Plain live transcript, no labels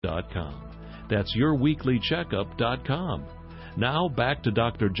That's yourweeklycheckup.com. Now back to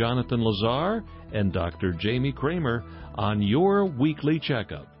Dr. Jonathan Lazar and Dr. Jamie Kramer on Your Weekly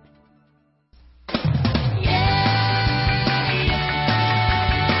Checkup.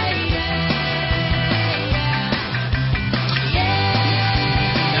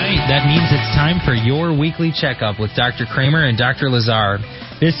 That means it's time for Your Weekly Checkup with Dr. Kramer and Dr. Lazar.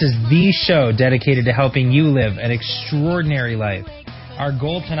 This is the show dedicated to helping you live an extraordinary life. Our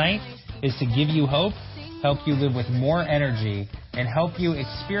goal tonight is to give you hope, help you live with more energy, and help you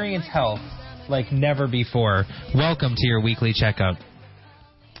experience health like never before. Welcome to Your Weekly Checkup.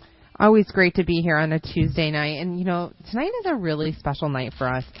 Always great to be here on a Tuesday night. And, tonight is a really special night for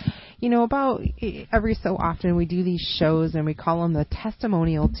us. About every so often we do these shows and we call them the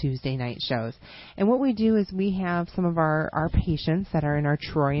Testimonial Tuesday night shows. And what we do is we have some of our patients that are in our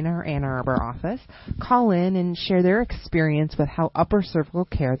Troy and our Ann Arbor office call in and share their experience with how upper cervical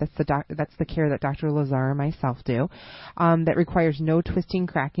care, that's the care that Dr. Lazar and myself do, that requires no twisting,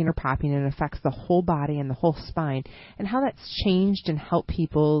 cracking, or popping, and affects the whole body and the whole spine, and how that's changed and helped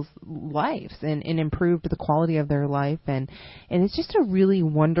people's lives and improved the quality of their life. And it's just a really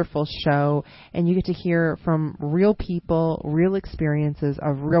wonderful show, and you get to hear from real people, real experiences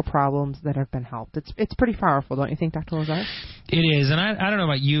of real problems that have been helped. It's pretty powerful, don't you think, Dr. Lazar? It is, and I don't know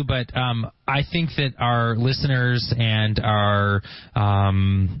about you, but I think that our listeners and our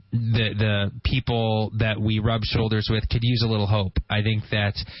the people that we rub shoulders with could use a little hope. I think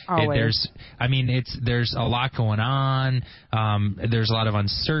that there's a lot going on. There's a lot of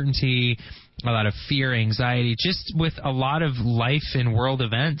uncertainty, a lot of fear, anxiety, just with a lot of life and world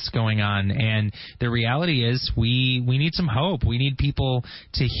events going on. And the reality is we need some hope. We need people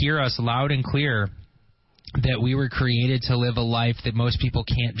to hear us loud and clear that we were created to live a life that most people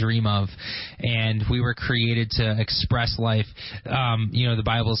can't dream of, and we were created to express life. The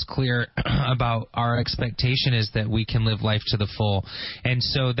Bible's clear about our expectation is that we can live life to the full. And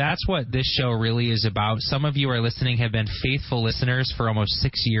so that's what this show really is about. Some of you are listening, have been faithful listeners for almost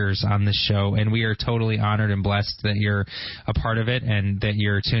 6 years on this show, and we are totally honored and blessed that you're a part of it and that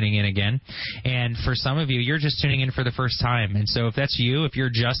you're tuning in again. And for some of you, you're just tuning in for the first time. And so if that's you, if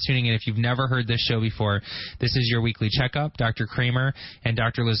you're just tuning in, if you've never heard this show before, this is Your Weekly Checkup. Dr. Kramer and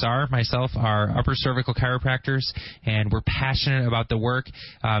Dr. Lazar, myself, are upper cervical chiropractors, and we're passionate about the work.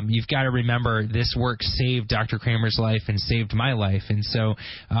 You've got to remember, this work saved Dr. Kramer's life and saved my life. And so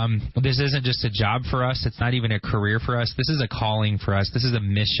this isn't just a job for us. It's not even a career for us. This is a calling for us. This is a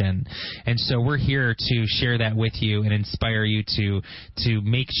mission. And so we're here to share that with you and inspire you to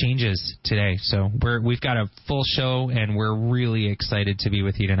make changes today. So we've got a full show, and we're really excited to be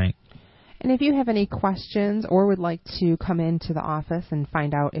with you tonight. And if you have any questions or would like to come into the office and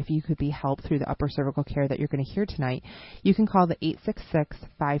find out if you could be helped through the upper cervical care that you're going to hear tonight, you can call the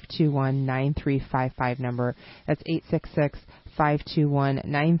 866-521-9355 number. That's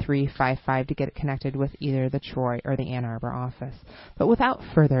 866-521-9355 to get connected with either the Troy or the Ann Arbor office. But without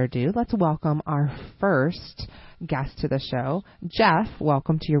further ado, let's welcome our first guest to the show. Jeff,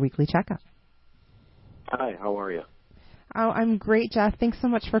 welcome to Your Weekly Checkup. Hi, how are you? Oh, I'm great, Jeff. Thanks so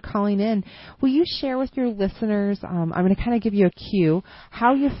much for calling in. Will you share with your listeners, I'm going to kind of give you a cue,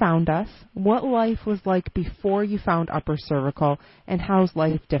 how you found us, what life was like before you found upper cervical, and how's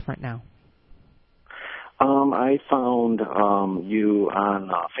life different now? I found you on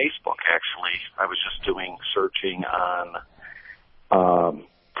Facebook, actually. I was just doing searching on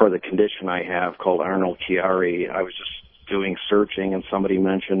for the condition I have called Arnold-Chiari. I was just doing searching, and somebody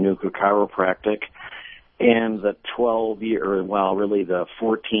mentioned NUCCA Chiropractic. And the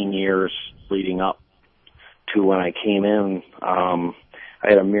 14 years leading up to when I came in, I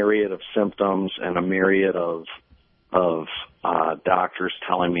had a myriad of symptoms and a myriad of doctors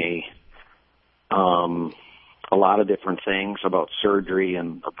telling me a lot of different things about surgery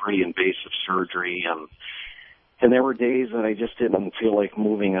and a pretty invasive surgery. And there were days that I just didn't feel like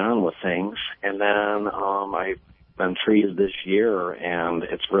moving on with things. And then I've been treated this year, and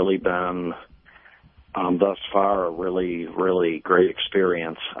it's really been... thus far, a really, really great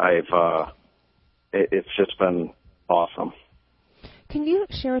experience. It's just been awesome. Can you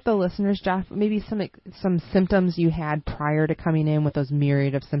share with the listeners, Jeff, maybe some symptoms you had prior to coming in, what those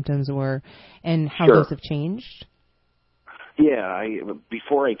myriad of symptoms were, and how Sure. those have changed? Yeah,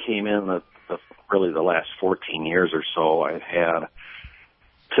 before I came in, the last 14 years or so, I've had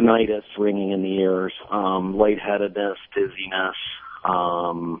tinnitus, ringing in the ears, lightheadedness, dizziness,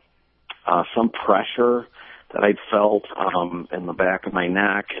 some pressure that I'd felt in the back of my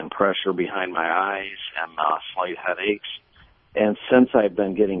neck and pressure behind my eyes and slight headaches. And since I've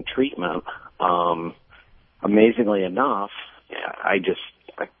been getting treatment, amazingly enough, I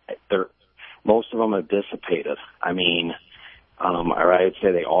most of them have dissipated. I mean, or I'd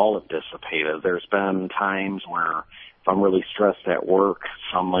say they all have dissipated. There's been times where if I'm really stressed at work,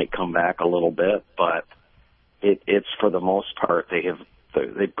 some might come back a little bit, but it's for the most part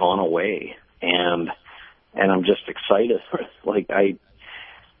they've gone away, and I'm just excited. Like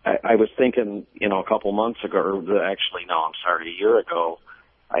I was thinking, a couple months ago, a year ago,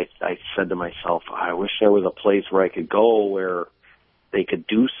 I said to myself, I wish there was a place where I could go where they could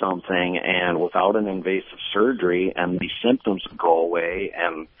do something and without an invasive surgery and the symptoms would go away,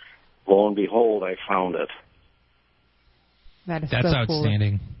 and lo and behold, I found it. That's so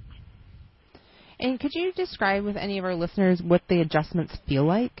outstanding. Cool. And could you describe with any of our listeners what the adjustments feel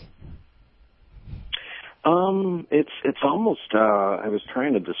like? It's almost, I was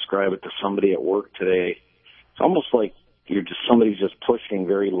trying to describe it to somebody at work today. It's almost like somebody's just pushing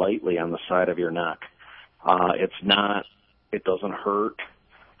very lightly on the side of your neck. It doesn't hurt.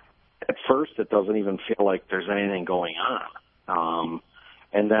 At first, it doesn't even feel like there's anything going on.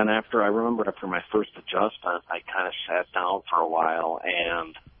 And then after my first adjustment, I kind of sat down for a while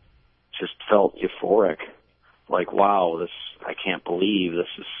and just felt euphoric. Like, wow, I can't believe this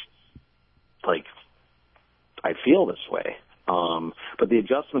is, like, I feel this way. But the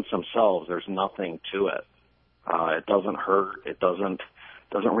adjustments themselves, there's nothing to it. It doesn't hurt. It doesn't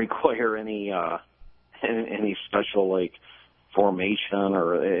require any special, like, formation,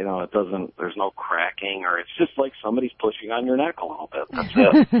 or it doesn't. There's no cracking, or it's just like somebody's pushing on your neck a little bit. That's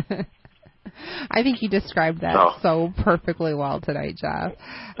it. I think you described that so perfectly well tonight, Jeff.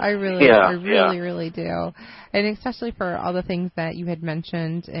 I really do. And especially for all the things that you had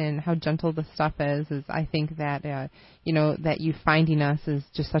mentioned and how gentle the stuff is I think that, that you finding us is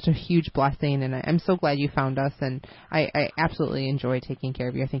just such a huge blessing. And I'm so glad you found us. And I absolutely enjoy taking care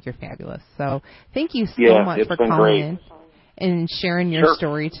of you. I think you're fabulous. So thank you so much for calling in and sharing your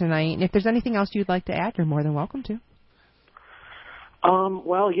story tonight. And if there's anything else you'd like to add, you're more than welcome to.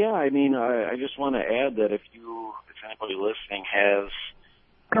 Well, yeah, I mean, I just want to add that if anybody listening has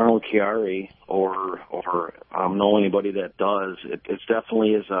Arnold Chiari or know anybody that does, it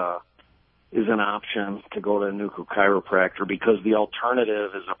definitely is an option to go to a NUCCO chiropractor, because the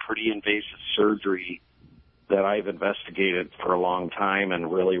alternative is a pretty invasive surgery that I've investigated for a long time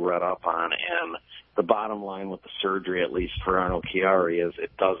and really read up on. And the bottom line with the surgery, at least for Arnold Chiari, is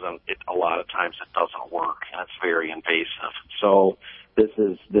a lot of times it doesn't work, and it's very invasive. So this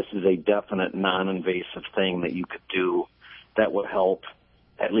is a definite non-invasive thing that you could do that would help,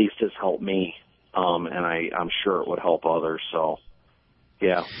 at least has helped me, and I'm sure it would help others. So,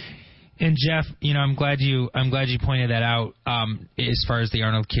 yeah. And Jeff, I'm glad you pointed that out as far as the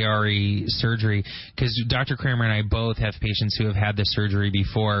Arnold Chiari surgery, because Dr. Kramer and I both have patients who have had the surgery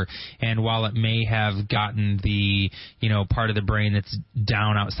before, and while it may have gotten the part of the brain that's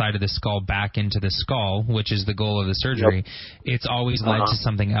down outside of the skull back into the skull, which is the goal of the surgery, it's always led to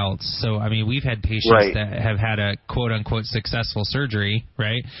something else. So I mean, we've had patients that have had a quote unquote successful surgery,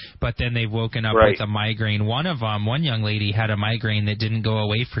 right? But then they've woken up with a migraine. One young lady had a migraine that didn't go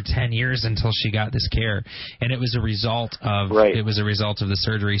away for 10 years until she got this care, and it was a result of the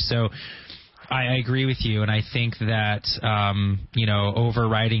surgery. So I agree with you, and I think that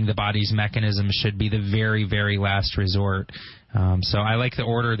overriding the body's mechanism should be the very, very last resort. So I like the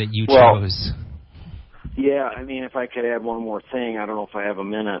order that you chose. Yeah, I mean, if I could add one more thing, I don't know if I have a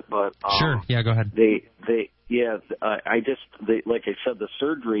minute, but sure, yeah, go ahead. Like I said, the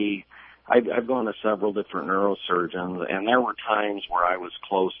surgery. I've gone to several different neurosurgeons, and there were times where I was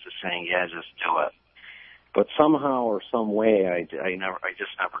close to saying, "Yeah, just do it," but somehow or some way, I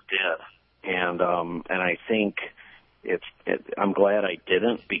just never did, and I think I'm glad I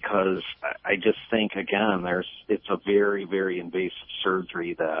didn't, because I just think, again, it's a very, very invasive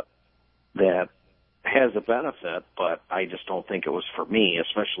surgery that has a benefit, but I just don't think it was for me,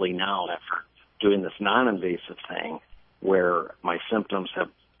 especially now after doing this non-invasive thing where my symptoms have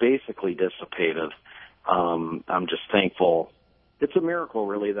basically dissipated. I'm just thankful. It's a miracle,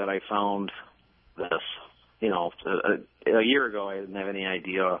 really, that I found this. A year ago, I didn't have any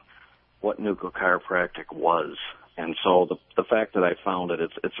idea what NUCCO chiropractic was, and so the fact that I found it,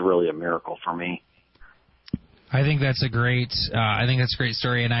 it's really a miracle for me. I think that's a great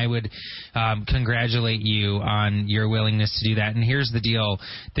story, and I would congratulate you on your willingness to do that. And here's the deal: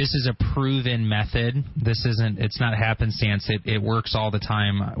 this is a proven method. It's not happenstance. It works all the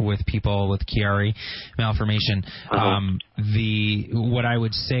time with people with Chiari malformation. What I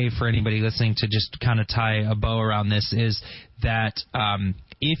would say for anybody listening, to just kind of tie a bow around this, is that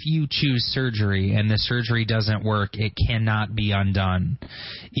if you choose surgery and the surgery doesn't work, it cannot be undone.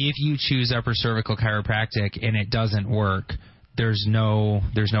 If you choose upper cervical chiropractic and it doesn't work, there's no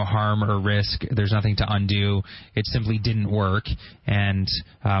harm or risk. There's nothing to undo. It simply didn't work, and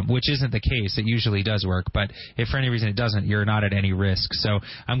which isn't the case. It usually does work, but if for any reason it doesn't, you're not at any risk. So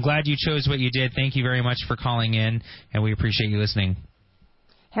I'm glad you chose what you did. Thank you very much for calling in, and we appreciate you listening.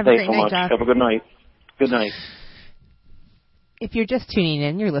 Have a great night, Jeff. Have a good night. Good night. If you're just tuning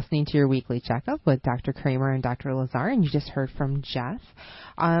in, you're listening to your weekly checkup with Dr. Kramer and Dr. Lazar, and you just heard from Jeff.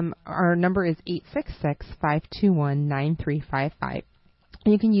 Our number is 866-521-9355.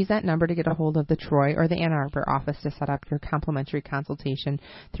 You can use that number to get a hold of the Troy or the Ann Arbor office to set up your complimentary consultation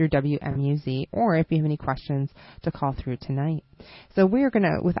through WMUZ, or if you have any questions, to call through tonight. So we're going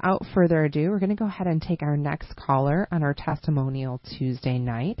to, without further ado, we're going to go ahead and take our next caller on our Testimonial Tuesday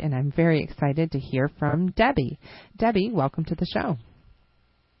night, and I'm very excited to hear from Debbie. Debbie, welcome to the show.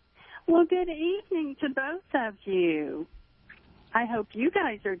 Well, good evening to both of you. I hope you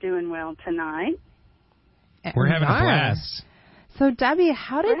guys are doing well tonight. We're having a blast. So, Debbie,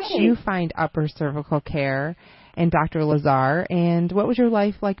 how did you find upper cervical care and Dr. Lazar, and what was your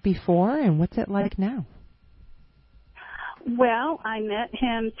life like before, and what's it like now? Well, I met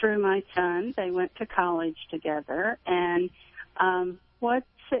him through my son. They went to college together, and what's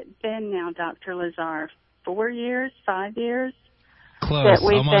it been now, Dr. Lazar? 4 years, 5 years? Close. That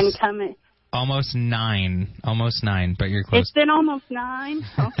we've been coming. Almost nine, but you're close. It's been almost 9?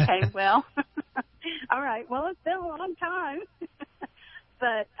 Okay, well, all right. Well, it's been a long time.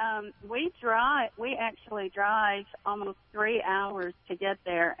 But we actually drive almost 3 hours to get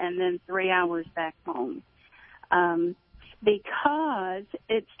there and then 3 hours back home because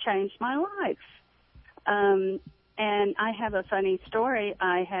it's changed my life. And I have a funny story.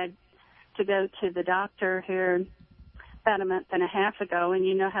 I had to go to the doctor here about a month and a half ago, and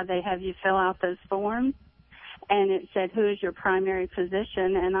you know how they have you fill out those forms? And it said, who is your primary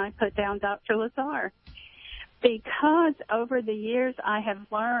physician? And I put down Dr. Lazar. Because over the years I have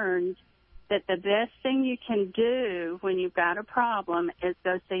learned that the best thing you can do when you've got a problem is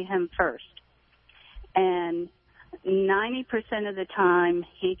go see him first. And 90% of the time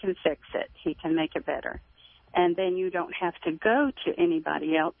he can fix it. He can make it better. And then you don't have to go to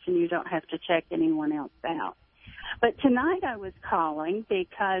anybody else and you don't have to check anyone else out. But tonight I was calling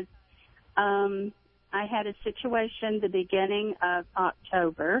because I had a situation the beginning of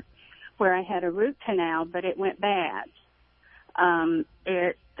October where I had a root canal, but it went bad. I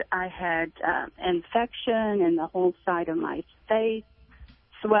had infection in the whole side of my face,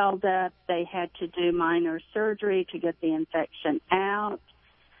 swelled up. They had to do minor surgery to get the infection out.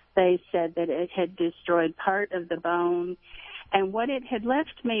 They said that it had destroyed part of the bone. And what it had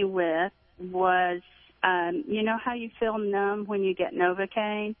left me with was, you know how you feel numb when you get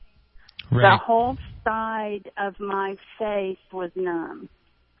Novocaine? Right. The whole side of my face was numb.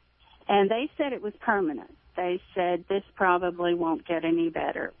 And they said it was permanent. They said this probably won't get any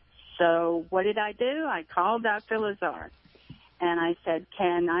better. So what did I do? I called Dr. Lazar. And I said,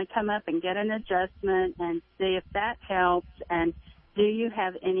 can I come up and get an adjustment and see if that helps? And do you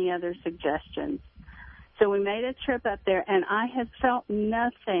have any other suggestions? So we made a trip up there, and I had felt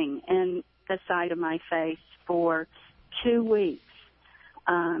nothing in the side of my face for 2 weeks,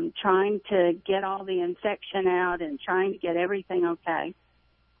 trying to get all the infection out and trying to get everything okay.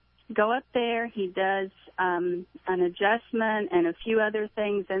 Go up there. He does an adjustment and a few other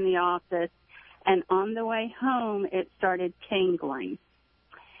things in the office. And on the way home, it started tingling.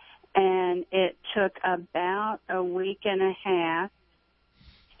 And it took about a week and a half.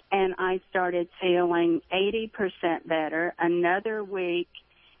 And I started feeling 80% better. Another week,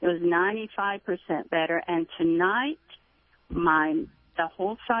 it was 95% better. And tonight, the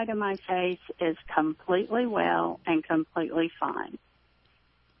whole side of my face is completely well and completely fine.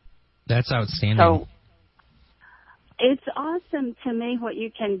 That's outstanding. So it's awesome to me what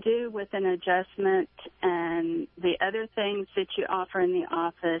you can do with an adjustment and the other things that you offer in the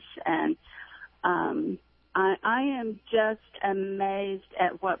office. And I am just amazed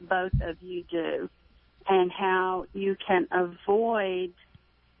at what both of you do and how you can avoid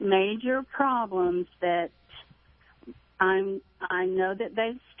major problems that I know that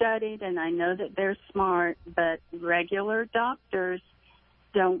they've studied and I know that they're smart, but regular doctors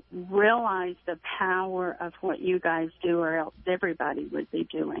don't realize the power of what you guys do, or else everybody would be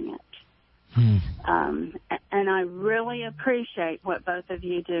doing it. And I really appreciate what both of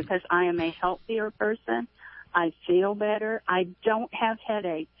you do, because I am a healthier person. I feel better. I don't have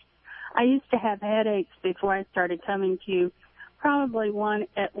headaches. I used to have headaches before I started coming to you, probably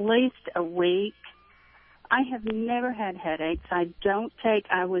at least a week. I have never had headaches. I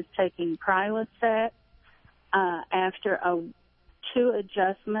was taking Prilosec after 2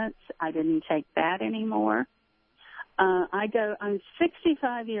 adjustments. I didn't take that anymore. I'm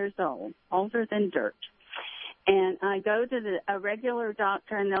 65 years old, older than dirt. And I go to a regular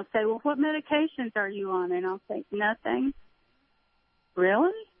doctor, and they'll say, well, what medications are you on? And I'll say, nothing.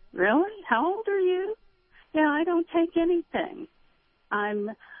 Really? Really? How old are you? Yeah, I don't take anything.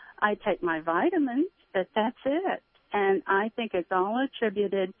 I take my vitamins, but that's it. And I think it's all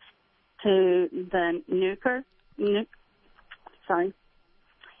attributed to the NUCA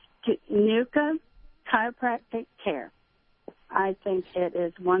chiropractic care. I think it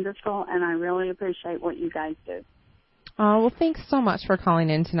is wonderful, and I really appreciate what you guys do. Oh, well, thanks so much for calling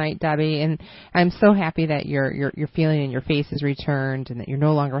in tonight, Debbie. And I'm so happy that your feeling in your face has returned and that you're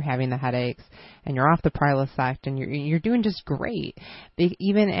no longer having the headaches and you're off the Prilosec and you're doing just great,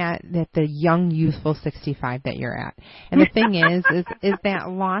 even at the young, youthful 65 that you're at. And the thing is that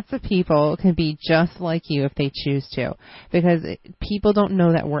lots of people can be just like you if they choose to, because people don't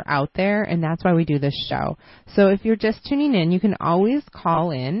know that we're out there, and that's why we do this show. So if you're just tuning in, you can always call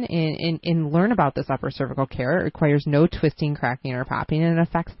in and learn about this upper cervical care. It requires no twisting, cracking, or popping, and it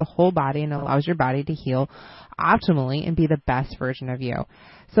affects the whole body and allows your body to heal optimally and be the best version of you.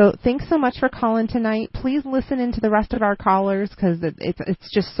 So thanks so much for calling tonight. Please listen in to the rest of our callers, because it's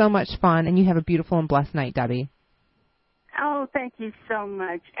just so much fun, and you have a beautiful and blessed night, Debbie. Oh, thank you so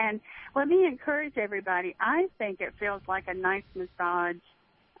much. And let me encourage everybody. I think it feels like a nice massage.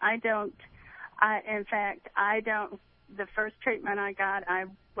 In fact, the first treatment I got, I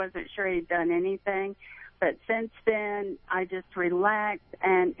wasn't sure he'd done anything. But since then, I just relax,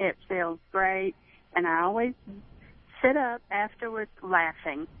 and it feels great. And I always sit up afterwards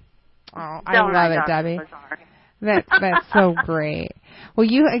laughing. Oh, I love it, Debbie. That's so great. Well,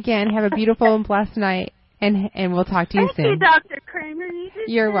 you, again, have a beautiful and blessed night, and we'll talk to you soon. Thank you, Dr. Kramer.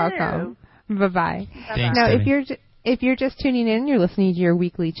 You're welcome. Bye-bye. Thanks, now, Debbie. if you're just tuning in, you're listening to your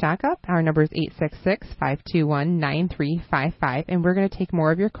weekly checkup. Our number is 866-521-9355, and we're going to take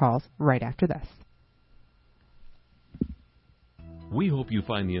more of your calls right after this. We hope you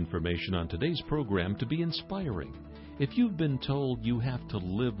find the information on today's program to be inspiring. If you've been told you have to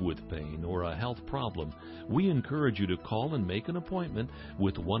live with pain or a health problem, we encourage you to call and make an appointment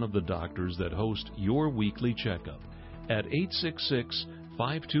with one of the doctors that host your weekly checkup at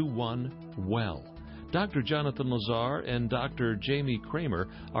 866-521-WELL. Dr. Jonathan Lazar and Dr. Jamie Kramer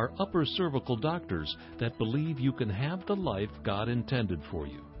are upper cervical doctors that believe you can have the life God intended for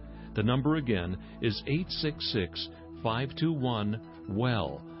you. The number again is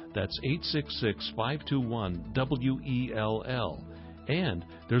 866-521-WELL. That's 866-521-WELL. And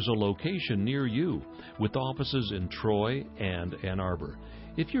there's a location near you with offices in Troy and Ann Arbor.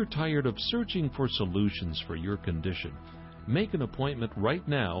 If you're tired of searching for solutions for your condition, make an appointment right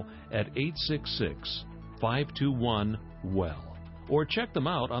now at 866-521-WELL. Or check them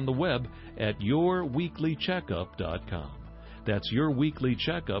out on the web at yourweeklycheckup.com. That's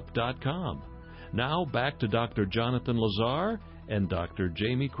yourweeklycheckup.com. Now back to Dr. Jonathan Lazar and Dr.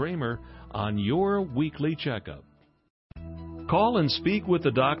 Jamie Kramer on Your Weekly Checkup. Call and speak with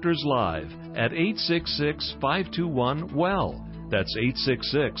the doctors live at 866-521-WELL. That's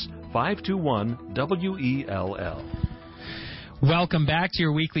 866-521-WELL. Welcome back to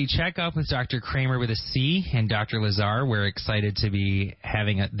your weekly checkup with Dr. Kramer with a C and Dr. Lazar. We're excited to be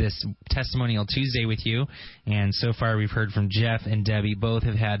having this Testimonial Tuesday with you. And so far we've heard from Jeff and Debbie. Both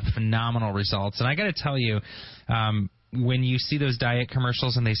have had phenomenal results. And I got to tell you, when you see those diet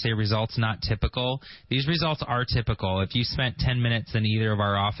commercials and they say results not typical, these results are typical. If you spent 10 minutes in either of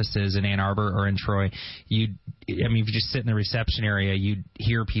our offices in Ann Arbor or in Troy, if you just sit in the reception area, you'd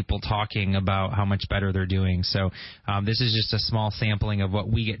hear people talking about how much better they're doing. So this is just a small sampling of what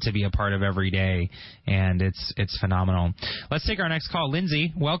we get to be a part of every day, and it's phenomenal. Let's take our next call.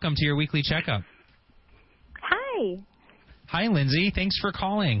 Lindsay, welcome to your weekly checkup. Hi. Hi, Lindsay. Thanks for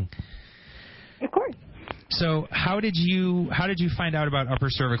calling. Of course. So how did you find out about upper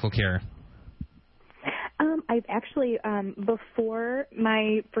cervical care? I've actually, before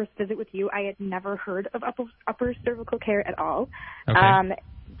my first visit with you, I had never heard of upper cervical care at all. Okay.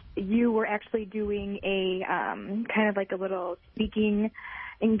 You were actually doing a kind of like a little speaking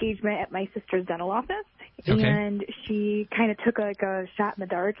engagement at my sister's dental office, Okay. and she kind of took like a shot in the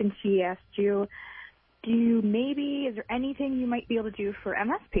dark, and she asked you, is there anything you might be able to do for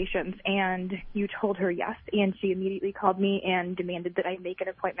MS patients? And you told her yes, and she immediately called me and demanded that I make an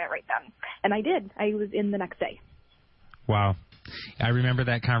appointment right then. And I did. I was in the next day. Wow. I remember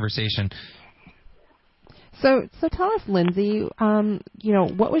that conversation. So tell us, Lindsay,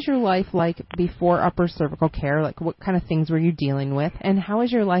 what was your life like before upper cervical care? Like, what kind of things were you dealing with? And how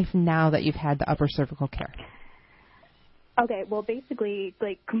is your life now that you've had the upper cervical care? Okay, well, basically,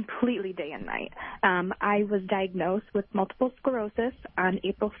 like, completely day and night. I was diagnosed with multiple sclerosis on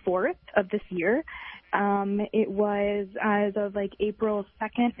April 4th of this year. It was as of, like, April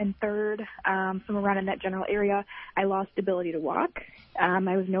 2nd and 3rd, somewhere around in that general area, I lost ability to walk.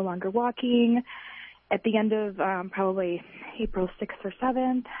 I was no longer walking. At the end of probably April 6th or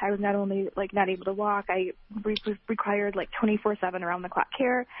 7th, I was not only, like, not able to walk, I required, like, 24/7 around-the-clock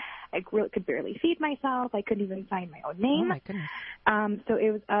care. I could barely feed myself. I couldn't even sign my own name. Oh, my goodness. So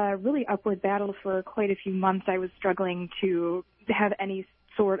it was a really upward battle for quite a few months. I was struggling to have any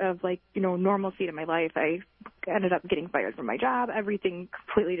sort of, like, normalcy to my life. I ended up getting fired from my job. Everything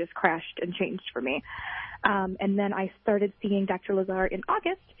completely just crashed and changed for me. And then I started seeing Dr. Lazar in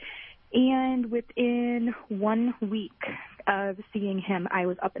August. And within 1 week of seeing him, I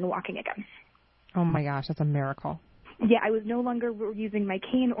was up and walking again. Oh, my gosh, that's a miracle. Yeah, I was no longer using my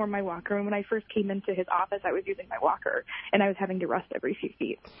cane or my walker. And when I first came into his office, I was using my walker, and I was having to rest every few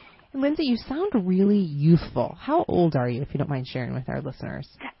feet. Lindsay, you sound really youthful. How old are you, if you don't mind sharing with our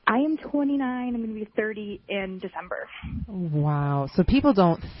listeners? I am 29. I'm going to be 30 in December. Wow. So people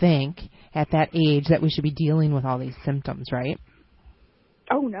don't think at that age that we should be dealing with all these symptoms, right?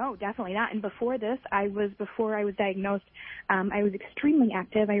 Oh, no, definitely not. And before this, before I was diagnosed, I was extremely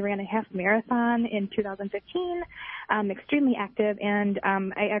active. I ran a half marathon in 2015, extremely active. And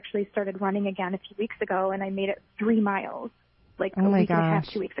I actually started running again a few weeks ago, and I made it 3 miles, like a week and a half,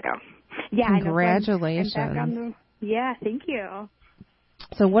 2 weeks ago. Yeah, congratulations. I know. I'm back yeah, thank you.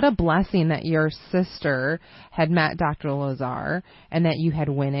 So what a blessing that your sister had met Dr. Lazar and that you had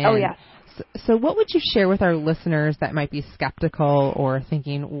went in. Oh, yeah. So what would you share with our listeners that might be skeptical or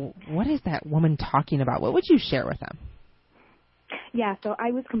thinking, what is that woman talking about? What would you share with them? Yeah, so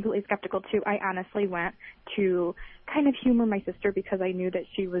I was completely skeptical, too. I honestly went to kind of humor my sister because I knew that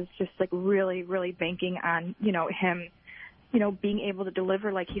she was just, like, really, really banking on, him, being able to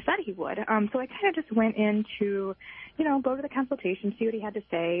deliver like he said he would. So I kind of just went in to, go to the consultation, see what he had to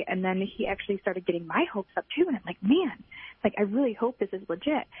say, and then he actually started getting my hopes up, too, and I'm like, man, like, I really hope this is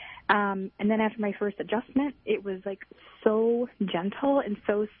legit. And then after my first adjustment, it was, like, so gentle and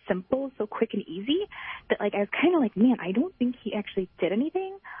so simple, so quick and easy that, like, I was kind of like, man, I don't think he actually did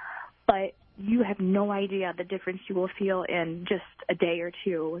anything, but you have no idea the difference you will feel in just a day or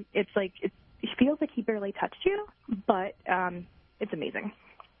two. It's like, it feels like he barely touched you, but it's amazing.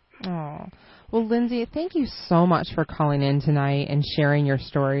 Oh, well, Lindsay, thank you so much for calling in tonight and sharing your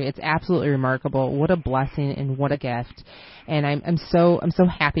story. It's absolutely remarkable. What a blessing and what a gift. And I'm so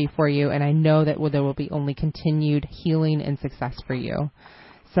happy for you. And I know that there will be only continued healing and success for you.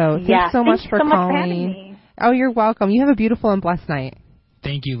 So thanks so much for calling. For having me. Oh, you're welcome. You have a beautiful and blessed night.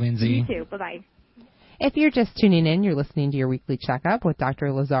 Thank you, Lindsay. You too. Bye-bye. If you're just tuning in, you're listening to your weekly checkup with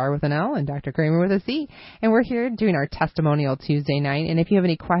Dr. Lazar with an L and Dr. Kramer with a C. And we're here doing our Testimonial Tuesday night. And if you have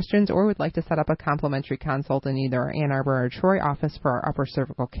any questions or would like to set up a complimentary consult in either our Ann Arbor or Troy office for our upper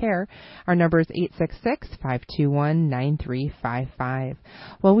cervical care, our number is 866-521-9355.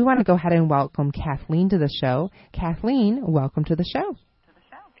 Well, we want to go ahead and welcome Kathleen to the show. Kathleen, welcome to the show.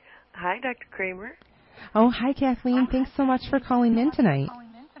 Hi, Dr. Kramer. Oh, hi, Kathleen. Thanks so much for calling in tonight.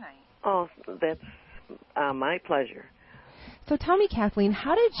 Oh, that's my pleasure. So tell me, Kathleen,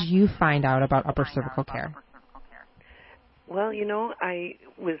 how did you find out about upper cervical care? Well, I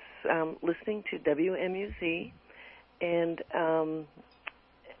was listening to WMUZ, and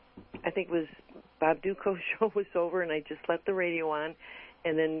I think it was Bob Duco's show was over, and I just left the radio on,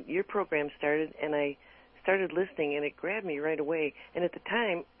 and then your program started, and I started listening, and it grabbed me right away. And at the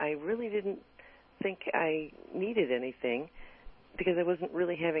time, I really didn't think I needed anything, because I wasn't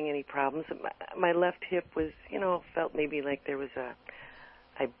really having any problems. My left hip was, felt maybe like there was I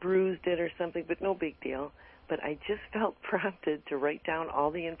bruised it or something, but no big deal. But I just felt prompted to write down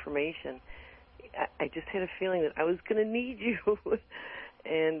all the information. I just had a feeling that I was going to need you.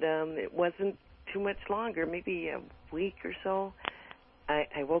 And it wasn't too much longer, maybe a week or so.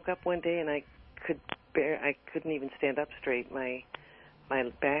 I woke up one day and I couldn't even stand up straight. My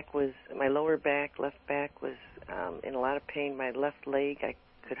back was, my lower back, left back was in a lot of pain. My left leg, I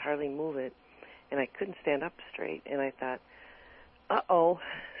could hardly move it, and I couldn't stand up straight. And I thought, uh-oh,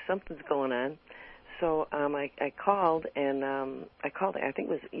 something's going on. So I called, and I think it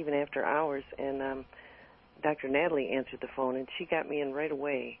was even after hours, and Dr. Natalie answered the phone, and she got me in right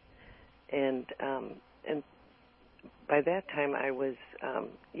away. And by that time, I was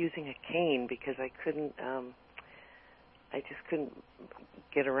using a cane because I just couldn't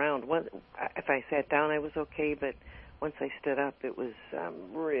get around. If I sat down, I was okay, but once I stood up, it was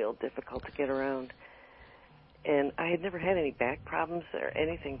real difficult to get around. And I had never had any back problems or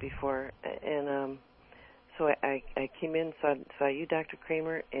anything before, and so so I came in, saw you, Dr.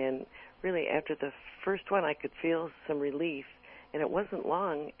 Kramer, and really after the first one, I could feel some relief. And it wasn't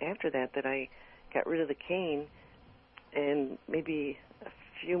long after that I got rid of the cane, and maybe a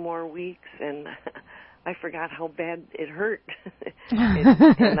few more weeks, and I forgot how bad it hurt.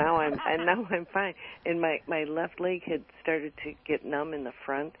 and now I'm fine. And my left leg had started to get numb in the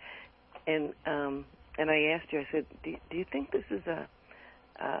front, and I asked you, I said, do you think this is a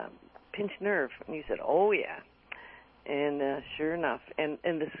pinched nerve? And you said, oh yeah. And sure enough, and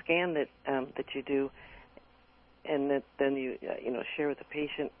the scan that you do, and that then you share with the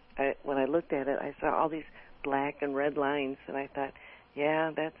patient. When I looked at it, I saw all these black and red lines, and I thought,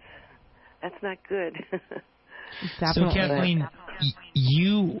 yeah, that's not good. So Kathleen,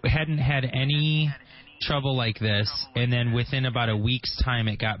 you hadn't had any trouble like this, and then within about a week's time,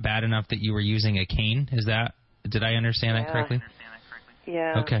 it got bad enough that you were using a cane. Did I understand that correctly?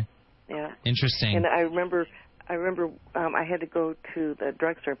 Yeah. Okay. Yeah. Interesting. And I remember I had to go to the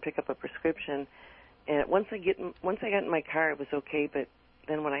drugstore and pick up a prescription. And once I got in my car, it was okay. But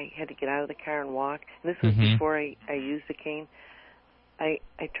then when I had to get out of the car and walk, and this was before I used the cane, I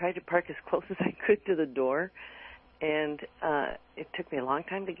tried to park as close as I could to the door, and it took me a long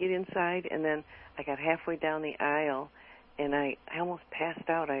time to get inside. And then I got halfway down the aisle, and I almost passed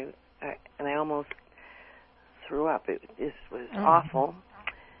out. I almost threw up. It was awful.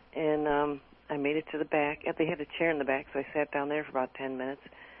 And I made it to the back. They had a chair in the back, so I sat down there for about 10 minutes,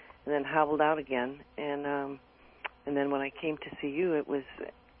 and then hobbled out again. And then when I came to see you, it was,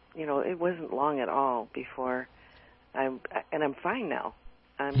 it wasn't long at all before I'm fine now.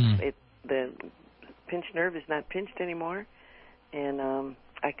 The pinched nerve is not pinched anymore, and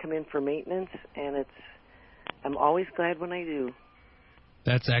I come in for maintenance, and I'm always glad when I do.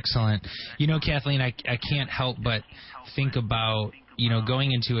 That's excellent. Kathleen, I can't help but think about,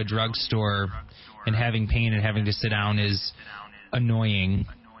 going into a drugstore and having pain and having to sit down is annoying.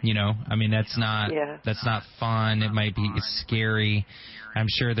 That's not fun. It's scary. I'm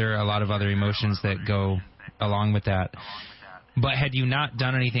sure there are a lot of other emotions that go along with that. But had you not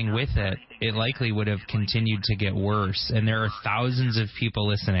done anything with it, it likely would have continued to get worse. And there are thousands of people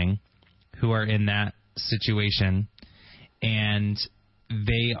listening who are in that situation. And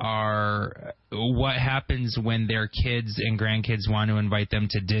what happens when their kids and grandkids want to invite them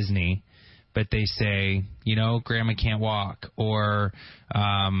to Disney, but they say, Grandma can't walk, or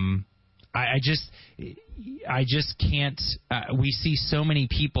I just can't. We see so many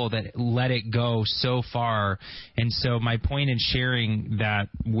people that let it go so far, and so my point in sharing that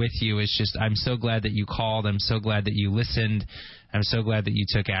with you is just, I'm so glad that you called. I'm so glad that you listened. I'm so glad that you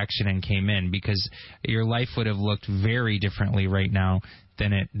took action and came in, because your life would have looked very differently right now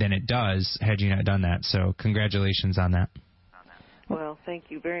than it does had you not done that. So congratulations on that. Well, thank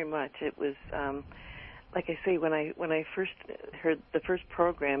you very much. It was, like I say, when I first heard the first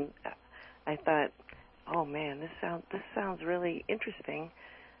program, I thought, oh man, this sounds really interesting.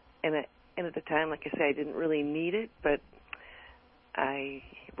 And at the time, like I say, I didn't really need it, but I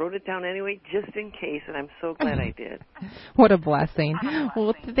wrote it down anyway, just in case, and I'm so glad I did. What a blessing.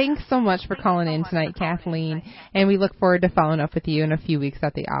 Well, thanks so much for calling in tonight, Kathleen, and we look forward to following up with you in a few weeks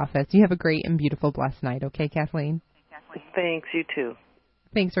at the office. You have a great and beautiful, blessed night, okay, Kathleen? Thanks, you too.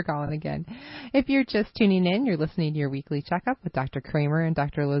 Thanks for calling again. If you're just tuning in, you're listening to your weekly checkup with Dr. Kramer and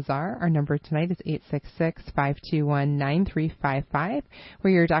Dr. Lazar. Our number tonight is 866-521-9355. We're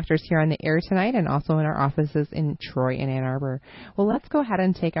your doctors here on the air tonight and also in our offices in Troy and Ann Arbor. Well, let's go ahead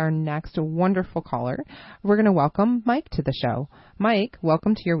and take our next wonderful caller. We're going to welcome Mike to the show. Mike,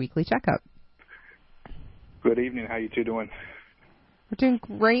 welcome to your weekly checkup. Good evening. How you two doing? We're doing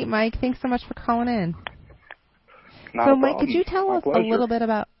great, Mike. Thanks so much for calling in. So, Mike, could you tell us a little bit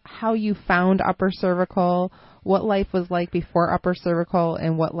about how you found upper cervical, what life was like before upper cervical,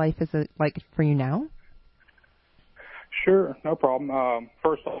 and what life is like for you now? Sure, no problem.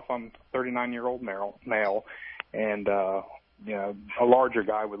 First off, I'm a 39-year-old male, and a larger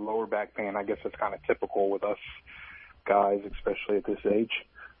guy with lower back pain. I guess it's kind of typical with us guys, especially at this age.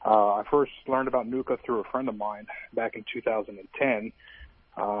 I first learned about NUCA through a friend of mine back in 2010.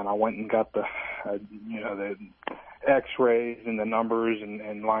 And I went and got the X-rays and the numbers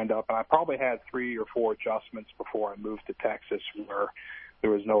and lined up. And I probably had 3 or 4 adjustments before I moved to Texas, where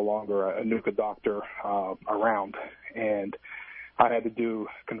there was no longer a NUCA doctor around. And I had to do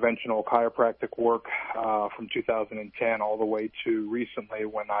conventional chiropractic work from 2010 all the way to recently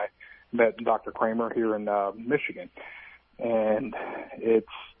when I met Dr. Kramer here in Michigan. And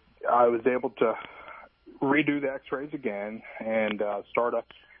I was able to redo the X-rays again and start a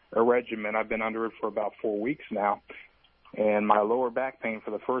regimen. I've been under it for about 4 weeks now. And my lower back pain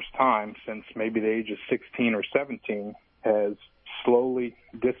for the first time since maybe the age of 16 or 17 has slowly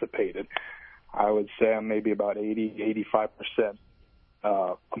dissipated. I would say I'm maybe about 85%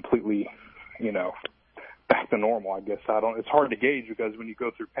 completely, back to normal, I guess. It's hard to gauge because when you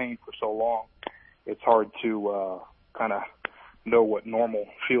go through pain for so long, it's hard to kind of know what normal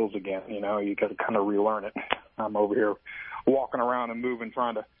feels again. You got to kind of relearn it. I'm over here walking around and moving,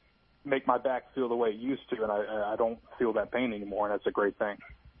 trying to make my back feel the way it used to, and I don't feel that pain anymore, and that's a great thing.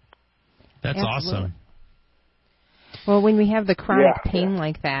 That's awesome. Well, when we have the chronic pain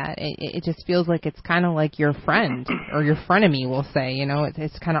like that, it just feels like it's kind of like your friend or your frenemy, we'll say.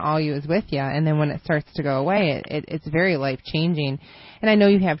 It's kind of all you is with you. And then when it starts to go away, it's very life-changing. And I know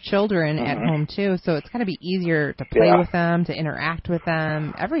you have children at home, too, so it's got to be easier to play with them, to interact with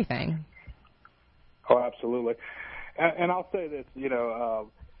them, everything. Oh, absolutely. And I'll say this,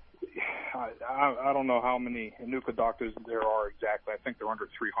 I don't know how many NUCA doctors there are exactly. I think they're under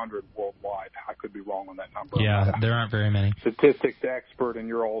 300 worldwide. I could be wrong on that number. Yeah, there aren't very many. Statistics expert in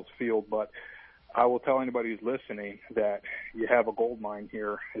your all's field, but I will tell anybody who's listening that you have a gold mine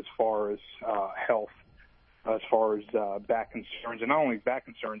here as far as health, as far as back concerns, and not only back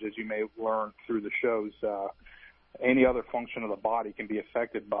concerns, as you may learn through the shows. Any other function of the body can be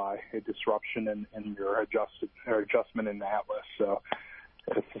affected by a disruption in your adjustment in the atlas. So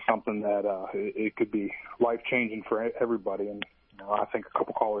it's something that it could be life-changing for everybody. And I think a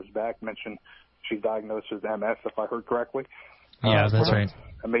couple callers back mentioned she's diagnosed with MS, if I heard correctly. Yeah, that's right.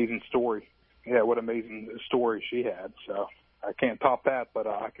 Amazing story. Yeah, what amazing story she had. So I can't top that, but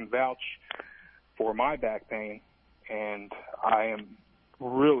I can vouch for my back pain, and I am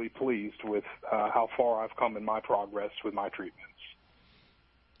really pleased with how far I've come in my progress with my treatments.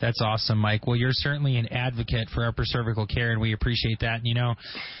 That's awesome, Mike. Well, you're certainly an advocate for upper cervical care, and we appreciate that.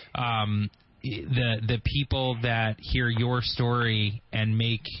 The people that hear your story and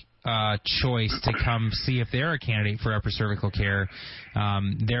make a choice to come see if they're a candidate for upper cervical care,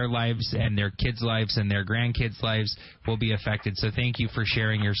 their lives and their kids' lives and their grandkids' lives will be affected. So thank you for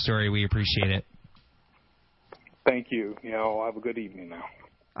sharing your story. We appreciate it. Thank you. Have a good evening now.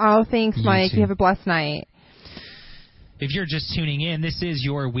 Oh, thanks, Mike. You have a blessed night. If you're just tuning in, this is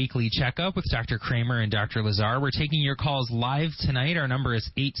your weekly checkup with Dr. Kramer and Dr. Lazar. We're taking your calls live tonight. Our number is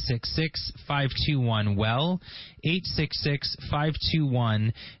 866-521-WELL,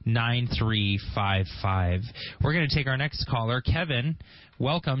 866-521-9355. We're going to take our next caller. Kevin,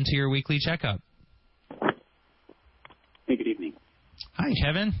 welcome to your weekly checkup. Hey, good evening. Hi,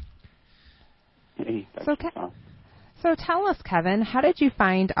 Kevin. Hey, So tell us, Kevin, how did you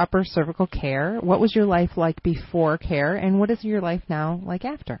find upper cervical care? What was your life like before care, and what is your life now like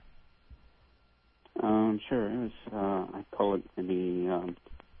after? Sure. It was, I call it maybe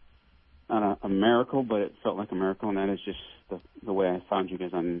not a miracle, but it felt like a miracle, and that is just the way I found you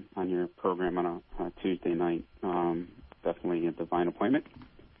guys on your program on a Tuesday night. Definitely a divine appointment.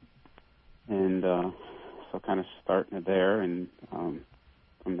 And so kind of starting there, and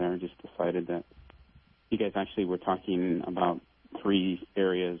from there just decided that you guys actually were talking about 3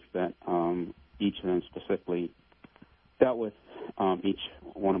 areas that each of them specifically dealt with each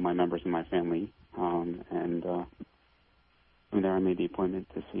one of my members in my family. And from there I made the appointment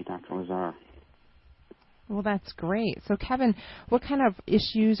to see Dr. Lazar. Well, that's great. So, Kevin, what kind of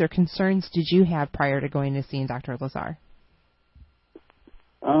issues or concerns did you have prior to going to seeing Dr. Lazar?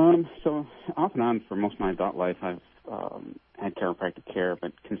 So off and on for most of my adult life, I've had chiropractic care,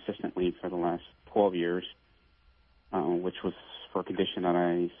 but consistently for the last 12 years, which was for a condition that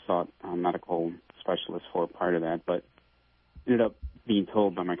I sought a medical specialist for prior to that, but ended up being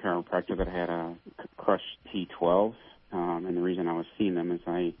told by my chiropractor that I had a crushed T12, and the reason I was seeing them is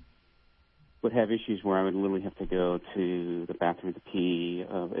I would have issues where I would literally have to go to the bathroom to pee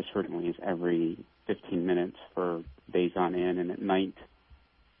as frequently as every 15 minutes for days on end, and at night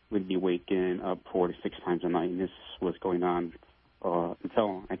would be waking up 4 to 6 times a night, and this was going on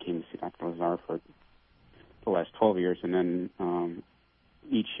until I came to see Dr. Lazar for the last 12 years, and then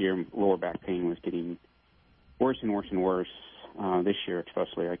each year lower back pain was getting worse and worse and worse. This year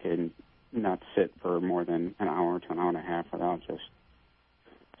especially, I could not sit for more than an hour to an hour and a half without just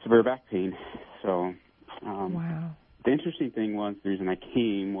severe back pain. So wow. The interesting thing was the reason I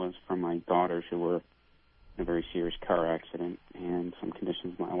came was from my daughters who were in a very serious car accident and some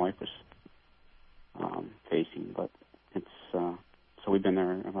conditions my wife was facing, but it's so we've been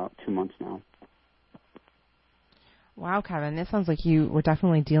there about 2 months now. Wow, Kevin, this sounds like you were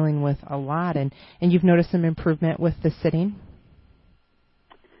definitely dealing with a lot, and you've noticed some improvement with the sitting?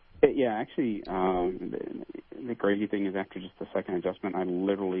 Yeah, actually, the crazy thing is after just the second adjustment, I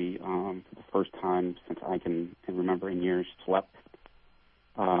literally, for the first time since I can remember in years, slept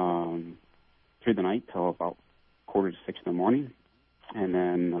through the night till about 5:45 in the morning. And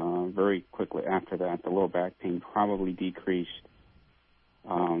then very quickly after that, the lower back pain probably decreased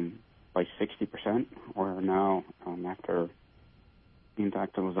by 60%, where now after being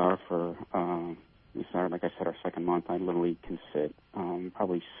Dr. Lazar for, like I said, our second month, I literally can sit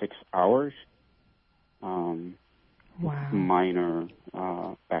probably 6 hours. Wow. Minor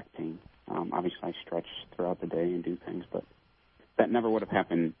back pain. Obviously, I stretch throughout the day and do things, but that never would have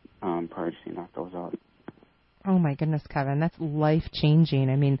happened prior to seeing Dr. Lazar. Oh, my goodness, Kevin. That's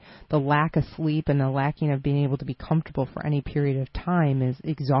life-changing. I mean, the lack of sleep and the lacking of being able to be comfortable for any period of time is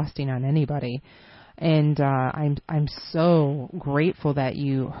exhausting on anybody. And I'm so grateful that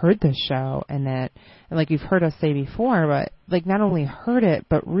you heard this show and that, like you've heard us say before, but like not only heard it,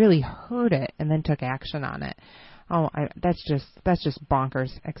 but really heard it and then took action on it. Oh, that's just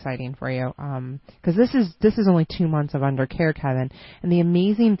bonkers exciting for you. Because this is only 2 months of undercare, Kevin. And the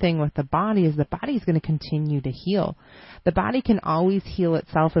amazing thing with the body is the body is going to continue to heal. The body can always heal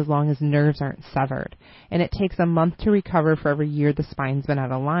itself as long as nerves aren't severed. And it takes a month to recover for every year the spine's been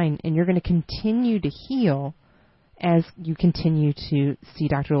out of line. And you're going to continue to heal as you continue to see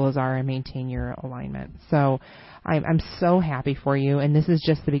Dr. Lazar and maintain your alignment. So I'm so happy for you, and this is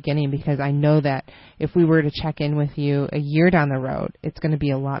just the beginning, because I know that if we were to check in with you a year down the road, it's going to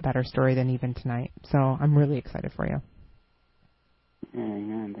be a lot better story than even tonight. So I'm really excited for you.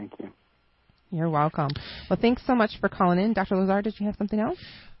 Amen. Thank you. You're welcome. Well, thanks so much for calling in. Dr. Lazar, did you have something else?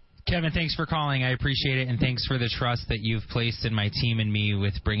 Kevin, thanks for calling. I appreciate it, and thanks for the trust that you've placed in my team and me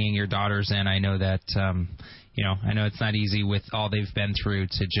with bringing your daughters in. I know that, I know it's not easy with all they've been through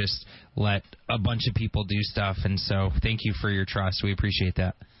to just let a bunch of people do stuff, and so thank you for your trust. We appreciate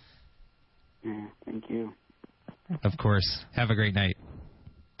that. Yeah, thank you. Of course. Have a great night.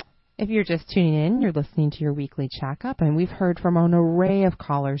 If you're just tuning in, you're listening to your weekly checkup, and we've heard from an array of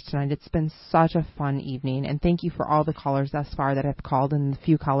callers tonight. It's been such a fun evening, and thank you for all the callers thus far that have called, and the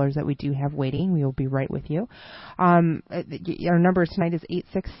few callers that we do have waiting. We will be right with you. Our number tonight is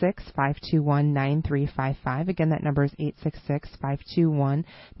 866-521-9355. Again, that number is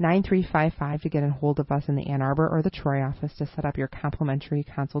 866-521-9355 to get a hold of us in the Ann Arbor or the Troy office to set up your complimentary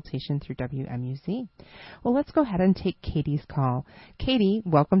consultation through WMUZ. Well, let's go ahead and take Katie's call. Katie,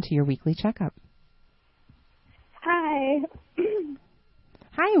 welcome to your weekly checkup. Hi.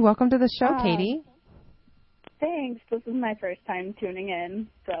 Hi, welcome to the show, Katie. Thanks. This is my first time tuning in,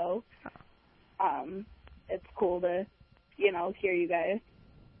 so it's cool to, hear you guys.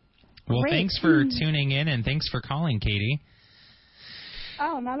 Well, thanks for tuning in, and thanks for calling, Katie.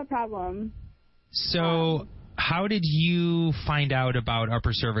 Oh, not a problem. So, how did you find out about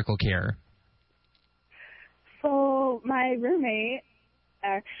upper cervical care? So, my roommate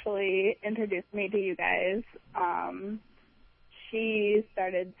actually introduced me to you guys. She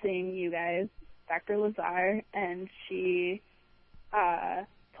started seeing you guys, Dr. Lazar, and she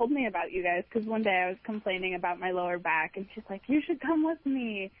told me about you guys because one day I was complaining about my lower back, and she's like, you should come with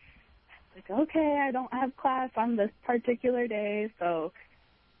me. I was like, okay, I don't have class on this particular day, so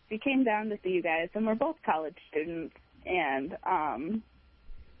we came down to see you guys, and we're both college students, and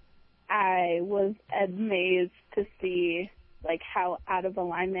I was amazed to see how out of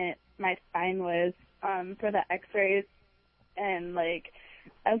alignment my spine was for the x-rays, and I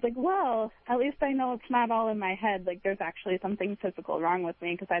was like, well, at least I know it's not all in my head. There's actually something physical wrong with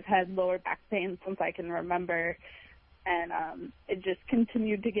me, because I've had lower back pain since I can remember, and it just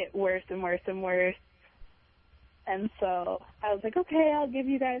continued to get worse and worse and worse. And so I was like, okay, I'll give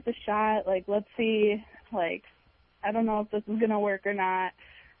you guys a shot. Let's see. I don't know if this is going to work or not.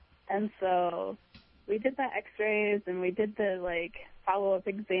 And so we did the x-rays, and we did the follow-up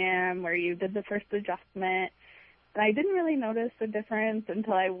exam where you did the first adjustment, and I didn't really notice the difference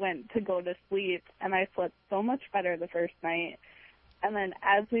until I went to go to sleep, and I slept so much better the first night. And then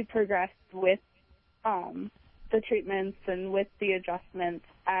as we progressed with the treatments and with the adjustments,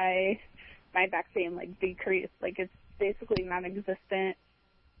 my back pain decreased. It's basically non-existent.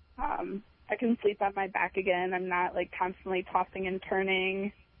 I can sleep on my back again. I'm not constantly tossing and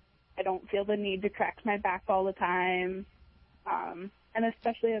turning. I don't feel the need to crack my back all the time. And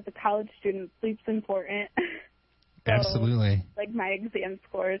especially as a college student, sleep's important. So, absolutely. My exam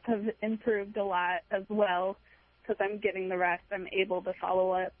scores have improved a lot as well because I'm getting the rest. I'm able to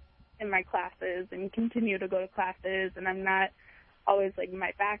follow up in my classes and continue to go to classes, and I'm not always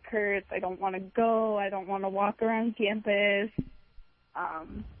my back hurts. I don't want to go. I don't want to walk around campus.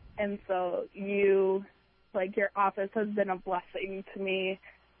 And so your office has been a blessing to me.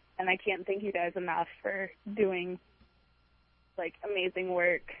 and I can't thank you guys enough for doing, like, amazing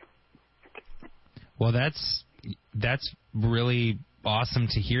work. Well, that's really awesome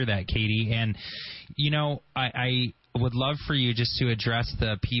to hear that, Katie. And, you know, I would love for you just to address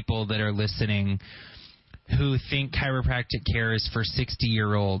the people that are listening who think chiropractic care is for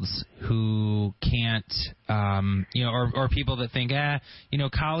 60-year-olds who can't, or people that think,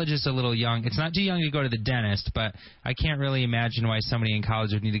 college is a little young. It's not too young to go to the dentist, but I can't really imagine why somebody in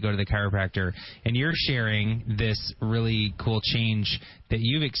college would need to go to the chiropractor. And you're sharing this really cool change that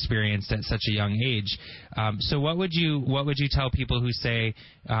you've experienced at such a young age. So what would you tell people who say,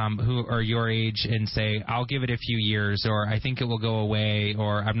 who are your age and say, I'll give it a few years, or I think it will go away,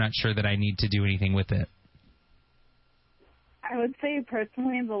 or I'm not sure that I need to do anything with it? I would say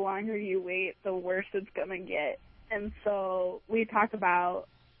personally, the longer you wait, the worse it's going to get. And so we talk about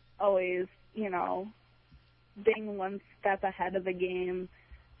always, being one step ahead of the game.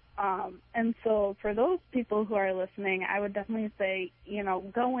 And so for those people who are listening, I would definitely say,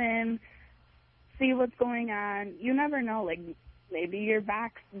 go in, see what's going on. You never know, like, maybe your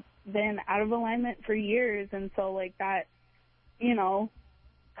back's been out of alignment for years. And so, like, that,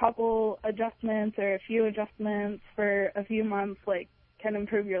 couple adjustments or a few adjustments for a few months, like, can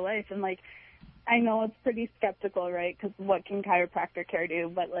improve your life. And, like, I know it's pretty skeptical, right, because what can chiropractic care do?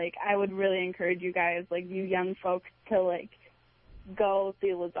 But, like, I would really encourage you guys, like, you young folks, to, like, go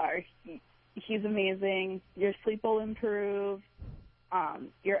see Lazar. He's amazing. Your sleep will improve.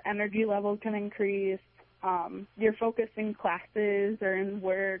 Your energy level can increase. Your focus in classes or in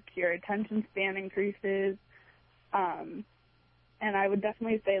work, your attention span increases. And I would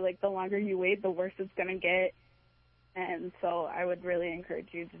definitely say, like, the longer you wait, the worse it's going to get. And so I would really encourage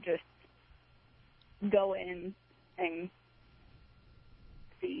you to just go in and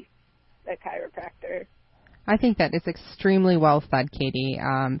see a chiropractor. I think that is extremely well said, Katie.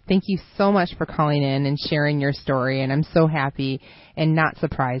 Thank you so much for calling in and sharing your story, and I'm so happy and not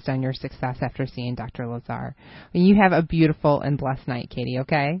surprised on your success after seeing Dr. Lazar. You have a beautiful and blessed night, Katie,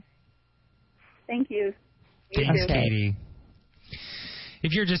 okay? Thank you. Thanks, Katie.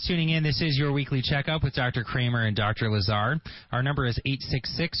 If you're just tuning in, this is your weekly checkup with Dr. Kramer and Dr. Lazar. Our number is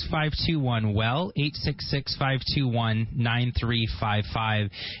 866-521-WELL, 866-521-9355.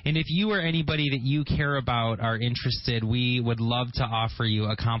 And if you or anybody that you care about are interested, we would love to offer you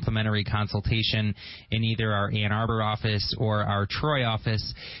a complimentary consultation in either our Ann Arbor office or our Troy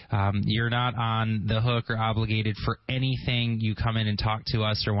office. You're not on the hook or obligated for anything. You come in and talk to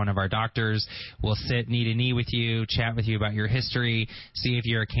us or one of our doctors. We'll sit knee to knee with you, chat with you about your history, see if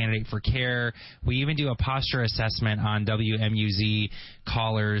you're a candidate for care. We even do a posture assessment on WMUZ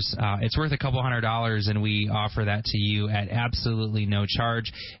callers. It's worth a couple $100, and we offer that to you at absolutely no charge.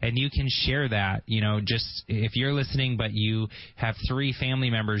 And you can share that, just if you're listening but you have 3 family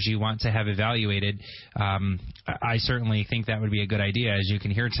members you want to have evaluated, I certainly think that would be a good idea. As you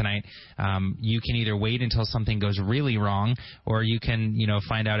can hear tonight, you can either wait until something goes really wrong, or you can,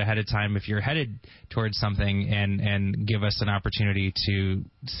 find out ahead of time if you're headed towards something and give us an opportunity to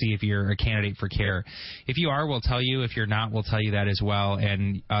see if you're a candidate for care. If you are, we'll tell you. If you're not, we'll tell you that as well.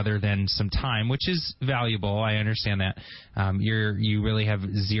 And other than some time, which is valuable, I understand that, you really have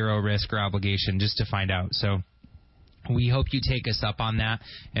zero risk or obligation just to find out. So we hope you take us up on that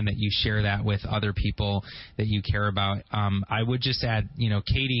and that you share that with other people that you care about. I would just add,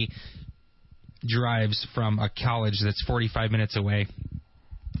 Katie drives from a college that's 45 minutes away.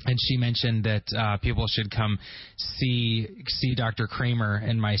 And she mentioned that people should come see Dr. Kramer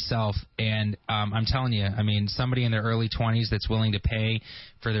and myself. And I'm telling you, somebody in their early 20s that's willing to pay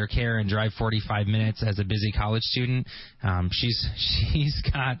for their care and drive 45 minutes as a busy college student, she's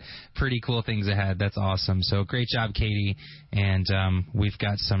got pretty cool things ahead. That's awesome. So great job, Katie. And we've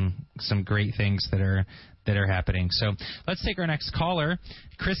got some great things that are happening. So let's take our next caller.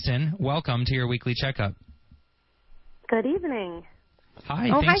 Kristen, welcome to your weekly checkup. Good evening. Hi,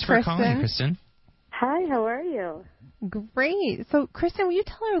 thanks for calling, Kristen. Hi, how are you? Great. So, Kristen, will you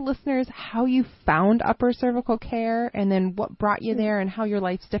tell our listeners how you found Upper Cervical Care and then what brought you there and how your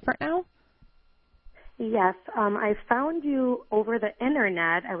life's different now? Yes, I found you over the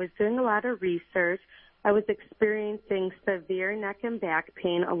internet. I was doing a lot of research. I was experiencing severe neck and back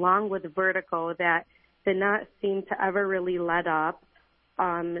pain along with vertigo that did not seem to ever really let up.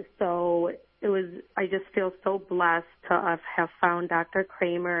 I just feel so blessed to have found Dr.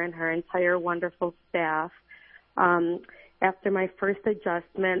 Kramer and her entire wonderful staff. After my first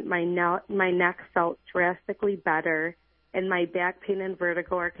adjustment, my neck felt drastically better, and my back pain and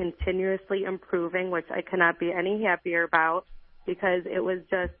vertigo are continuously improving, which I cannot be any happier about because it was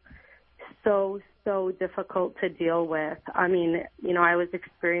just so difficult to deal with. I mean, I was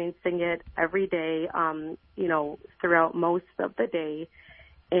experiencing it every day, throughout most of the day.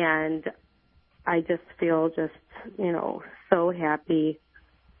 And I just feel so happy.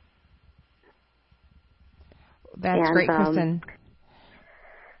 That's great, Kristen.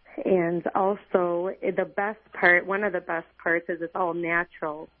 And also the best part, one of the best parts is it's all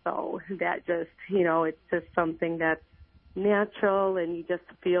natural. So that just, it's just something that's natural, and you just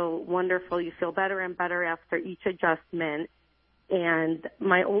feel wonderful. You feel better and better after each adjustment. And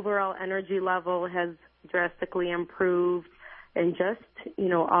my overall energy level has drastically improved. And just,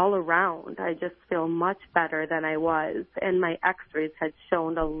 all around, I just feel much better than I was. And my x-rays had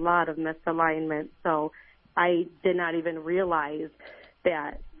shown a lot of misalignment. So I did not even realize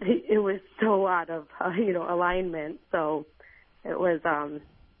that it was so out of, alignment. So it was,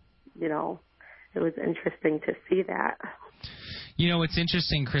 it was interesting to see that. It's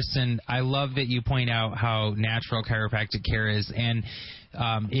interesting, Kristen. I love that you point out how natural chiropractic care is. And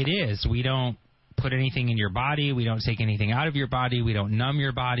it is. We don't put anything in your body. We don't take anything out of your body. We don't numb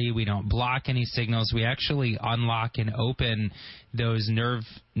your body. We don't block any signals. We actually unlock and open those nerve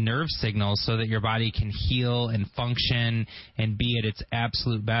signals so that your body can heal and function and be at its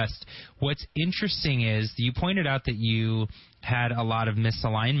absolute best. What's interesting is you pointed out that you had a lot of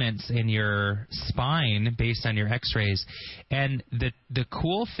misalignments in your spine based on your x-rays. And the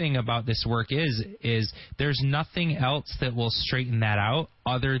cool thing about this work is there's nothing else that will straighten that out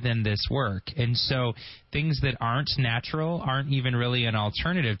other than this work. And so things that aren't natural aren't even really an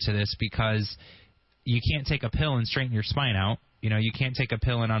alternative to this, because you can't take a pill and straighten your spine out. You can't take a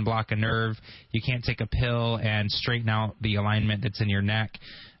pill and unblock a nerve. You can't take a pill and straighten out the alignment that's in your neck.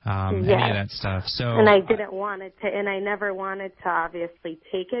 Any of that stuff. So, and I didn't want it to, and I never wanted to obviously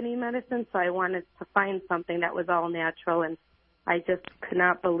take any medicine, so I wanted to find something that was all natural, and I just could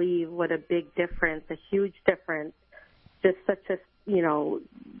not believe what a big difference, a huge difference, just such a,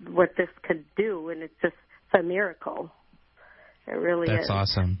 what this could do, and it's a miracle. It really is. That's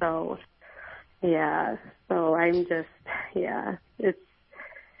awesome. So, so I'm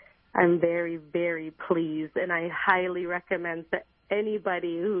I'm very, very pleased, and I highly recommend that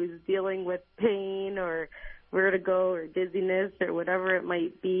anybody who's dealing with pain or vertigo or dizziness or whatever it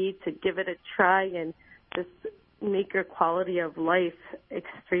might be to give it a try and just make your quality of life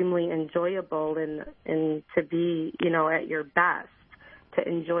extremely enjoyable and to be, at your best, to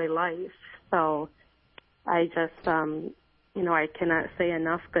enjoy life. So I just, I cannot say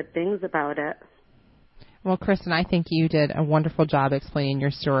enough good things about it. Well, Kristen, I think you did a wonderful job explaining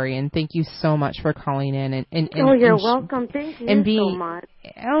your story, and thank you so much for calling in. And you're welcome. Thank you so much.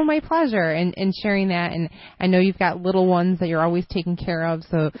 Oh, my pleasure, and sharing that. And I know you've got little ones that you're always taking care of,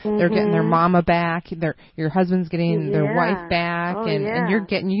 so they're getting their mama back, your husband's getting their wife back, and you're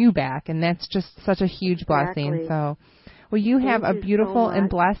getting you back, and that's just such a huge blessing. Exactly. So, well, you have a beautiful and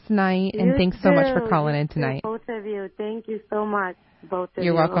blessed night, and thanks so much for calling in tonight. Both of you. Thank you so much, both of you.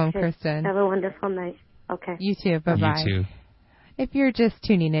 You're welcome, Kristen. Have a wonderful night. Okay. You too. Bye-bye. You too. If you're just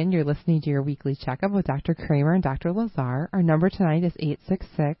tuning in, you're listening to your weekly checkup with Dr. Kramer and Dr. Lazar. Our number tonight is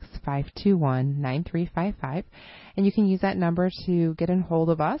 866-521-9355. And you can use that number to get in hold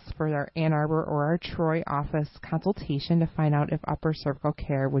of us for our Ann Arbor or our Troy office consultation to find out if upper cervical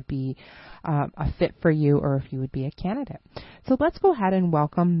care would be a fit for you or if you would be a candidate. So let's go ahead and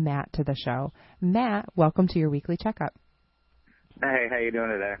welcome Matt to the show. Matt, welcome to your weekly checkup. Hey, how you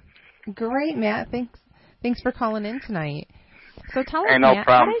doing today? Great, Matt. Thanks for calling in tonight. So tell us, no Matt,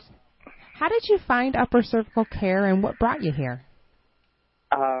 problem. how did you find upper cervical care and what brought you here?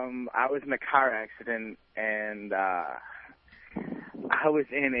 I was in a car accident, and I was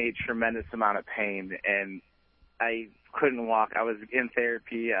in a tremendous amount of pain, and I couldn't walk. I was in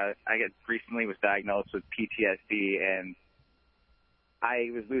therapy. I recently was diagnosed with PTSD, and I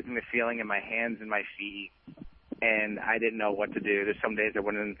was losing the feeling in my hands and my feet, and I didn't know what to do. There's some days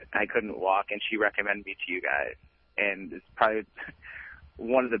I couldn't walk, and she recommended me to you guys. And it's probably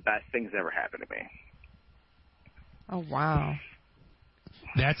one of the best things that ever happened to me. Oh, wow.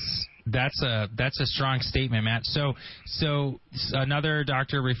 That's a strong statement, Matt. So another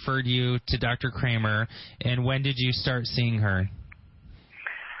doctor referred you to Dr. Kramer, and when did you start seeing her?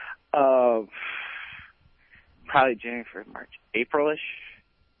 Probably January, March, April-ish.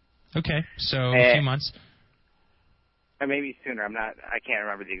 Okay, so a few months. Or maybe sooner. I can't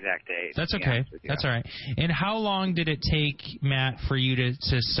remember the exact date. That's okay. That's all right. And how long did it take, Matt, for you to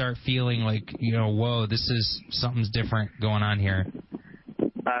start feeling like, whoa, something's different going on here?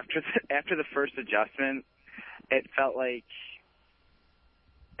 After the first adjustment, it felt like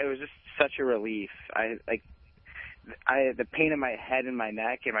it was just such a relief. the pain in my head and my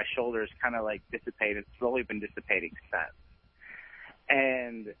neck and my shoulders kind of like dissipated. It's slowly been dissipating since.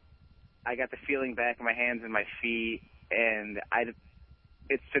 And I got the feeling back in my hands and my feet, and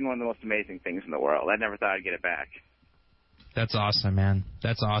it's been one of the most amazing things in the world. I never thought I'd get it back. That's awesome, man.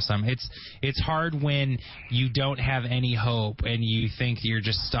 That's awesome. It's hard when you don't have any hope and you think you're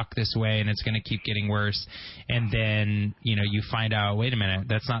just stuck this way and it's going to keep getting worse, and then you find out, wait a minute,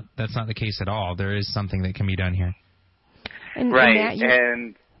 that's not the case at all. There is something that can be done here. And, right. And Matt,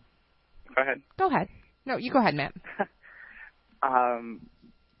 and go ahead. Go ahead. No, you go ahead, Matt. I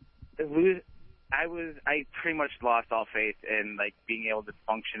pretty much lost all faith in like being able to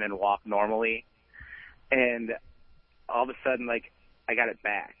function and walk normally, and all of a sudden, like, I got it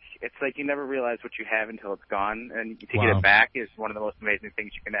back. It's like you never realize what you have until it's gone, and to get it back is one of the most amazing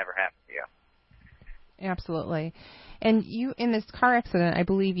things you can ever happen to you. Absolutely. And you, in this car accident, I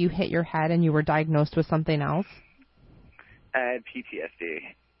believe you hit your head and you were diagnosed with something else? I had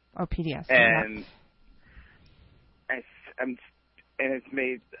PTSD. Oh, PTSD. And it's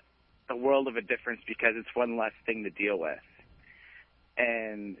made a world of a difference because it's one less thing to deal with.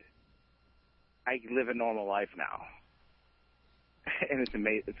 And I live a normal life now. And it's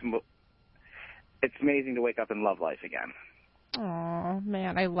amazing. It's amazing to wake up and love life again. Oh,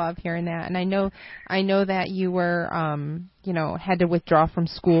 man, I love hearing that. And I know that you were, had to withdraw from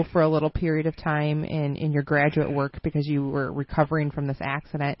school for a little period of time in your graduate work because you were recovering from this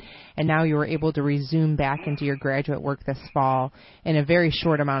accident. And now you were able to resume back into your graduate work this fall in a very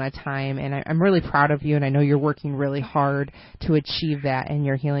short amount of time. And I'm really proud of you, and I know you're working really hard to achieve that in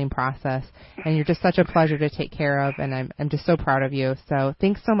your healing process. And you're just such a pleasure to take care of, and I'm just so proud of you. So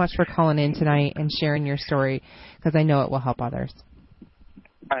thanks so much for calling in tonight and sharing your story, because I know it will help others.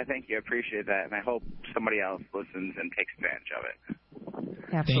 Thank you. I appreciate that, and I hope somebody else listens and takes advantage of it.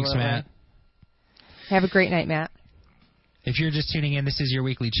 Absolutely. Thanks, Matt. Have a great night, Matt. If you're just tuning in, this is your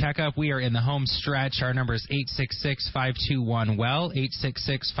weekly checkup. We are in the home stretch. Our number is 866-521-WELL,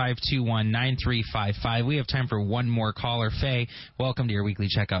 866-521-9355. We have time for one more caller. Faye, welcome to your weekly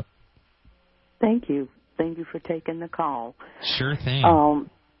checkup. Thank you. Thank you for taking the call. Sure thing.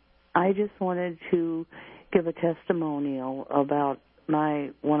 I just wanted to give a testimonial about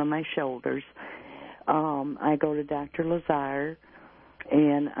one of my shoulders. I go to Dr. Lazar,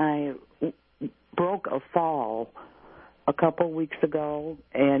 and I broke a fall a couple of weeks ago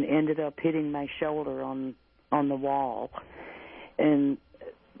and ended up hitting my shoulder on the wall, and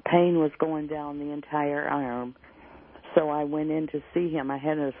pain was going down the entire arm. So I went in to see him. I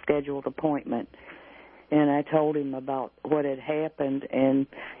had a scheduled appointment, and I told him about what had happened, and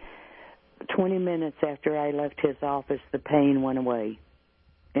 20 minutes after I left his office, the pain went away,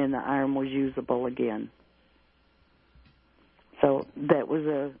 and the arm was usable again. So that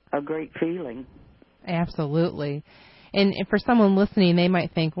was a great feeling. Absolutely. And for someone listening, they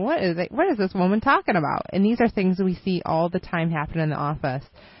might think, what is this woman talking about? And these are things we see all the time happen in the office.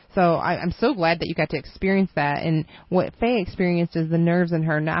 So I'm so glad that you got to experience that. And what Faye experienced is the nerves in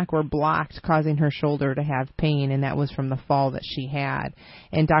her neck were blocked, causing her shoulder to have pain, and that was from the fall that she had.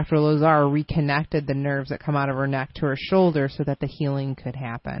 And Dr. Lazar reconnected the nerves that come out of her neck to her shoulder so that the healing could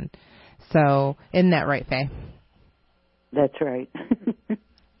happen. So isn't that right, Faye? That's right.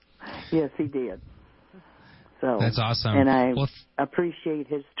 Yes, he did. So that's awesome. And I appreciate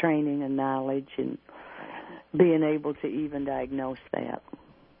his training and knowledge and being able to even diagnose that.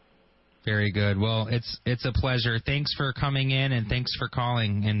 Very good. Well, it's a pleasure. Thanks for coming in, and thanks for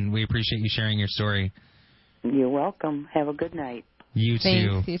calling, and we appreciate you sharing your story. You're welcome. Have a good night. You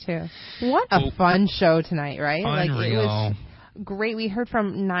too. Thanks, you too. What a fun show tonight, right? Unreal. Like, it was great. We heard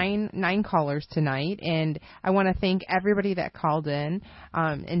from nine callers tonight, and I want to thank everybody that called in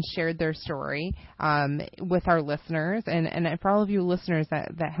and shared their story with our listeners, and for all of you listeners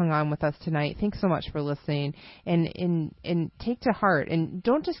that hung on with us tonight. Thanks so much for listening, and take to heart, and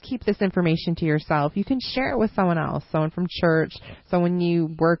don't just keep this information to yourself. You can share it with someone else, someone from church, someone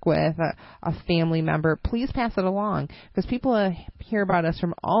you work with, a family member. Please pass it along, because people hear about us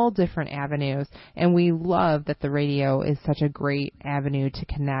from all different avenues, and we love that the radio is such a great avenue to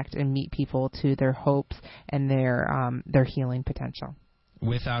connect and meet people to their hopes and their healing potential.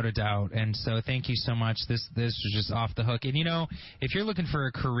 Without a doubt. And so thank you so much. This was just off the hook. And, if you're looking for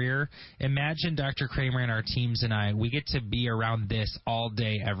a career, imagine Dr. Kramer and our teams and I, we get to be around this all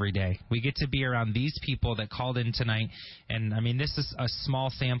day, every day. We get to be around these people that called in tonight. And, this is a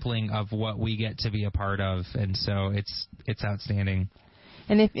small sampling of what we get to be a part of. And so it's outstanding.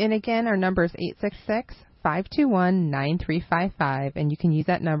 And again, our number is 866-521-9355, and you can use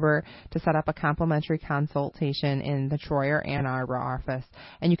that number to set up a complimentary consultation in the Troy or Ann Arbor office.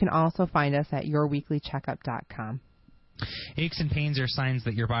 And you can also find us at yourweeklycheckup.com. Aches and pains are signs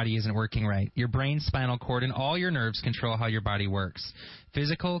that your body isn't working right. Your brain, spinal cord, and all your nerves control how your body works.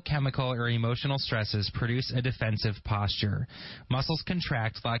 Physical, chemical, or emotional stresses produce a defensive posture. Muscles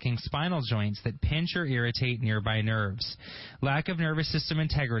contract, locking spinal joints that pinch or irritate nearby nerves. Lack of nervous system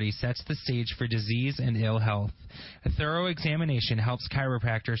integrity sets the stage for disease and ill health. A thorough examination helps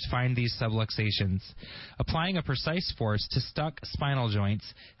chiropractors find these subluxations. Applying a precise force to stuck spinal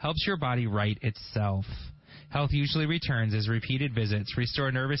joints helps your body right itself. Health usually returns as repeated visits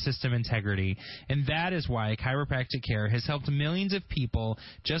restore nervous system integrity, and that is why chiropractic care has helped millions of people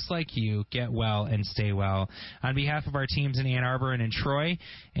just like you get well and stay well. On behalf of our teams in Ann Arbor and in Troy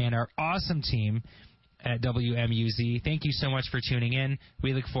and our awesome team at WMUZ, thank you so much for tuning in.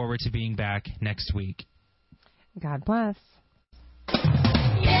 We look forward to being back next week. God bless.